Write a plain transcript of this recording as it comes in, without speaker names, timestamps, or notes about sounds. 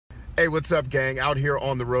Hey, what's up, gang? Out here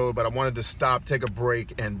on the road, but I wanted to stop, take a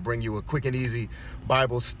break, and bring you a quick and easy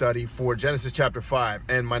Bible study for Genesis chapter 5.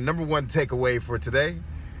 And my number one takeaway for today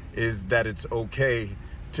is that it's okay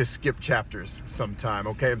to skip chapters sometime,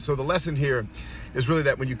 okay? And so the lesson here is really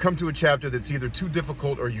that when you come to a chapter that's either too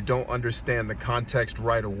difficult or you don't understand the context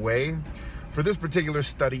right away, for this particular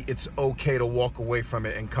study, it's okay to walk away from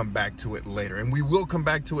it and come back to it later. And we will come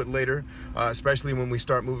back to it later, especially when we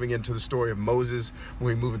start moving into the story of Moses,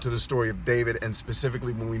 when we move into the story of David, and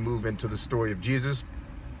specifically when we move into the story of Jesus.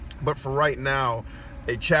 But for right now,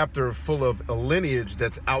 a chapter full of a lineage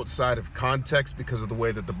that's outside of context because of the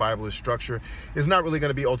way that the Bible is structured is not really going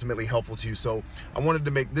to be ultimately helpful to you. So I wanted to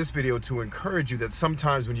make this video to encourage you that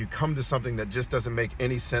sometimes when you come to something that just doesn't make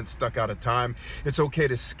any sense, stuck out of time, it's okay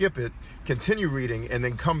to skip it, continue reading, and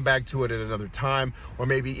then come back to it at another time, or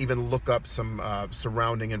maybe even look up some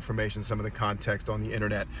surrounding information, some of the context on the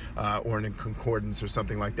internet or in a concordance or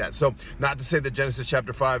something like that. So not to say that Genesis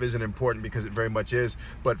chapter 5 isn't important, because it very much is,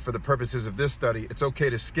 but for the purposes of this study, it's okay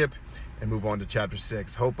to skip and move on to chapter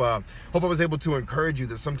 6. Hope I was able to encourage you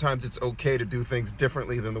that sometimes it's okay to do things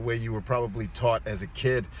differently than the way you were probably taught as a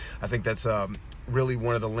kid. I think that's really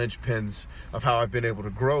one of the linchpins of how I've been able to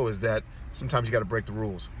grow, is that sometimes you got to break the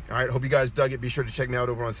rules. All right, hope you guys dug it. Be sure to check me out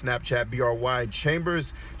over on Snapchat, BRY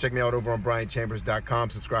Chambers. Check me out over on BrianChambers.com.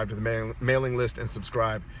 Subscribe to the mailing list and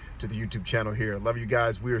subscribe to the YouTube channel here. Love you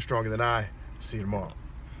guys. We are stronger than I. See you tomorrow.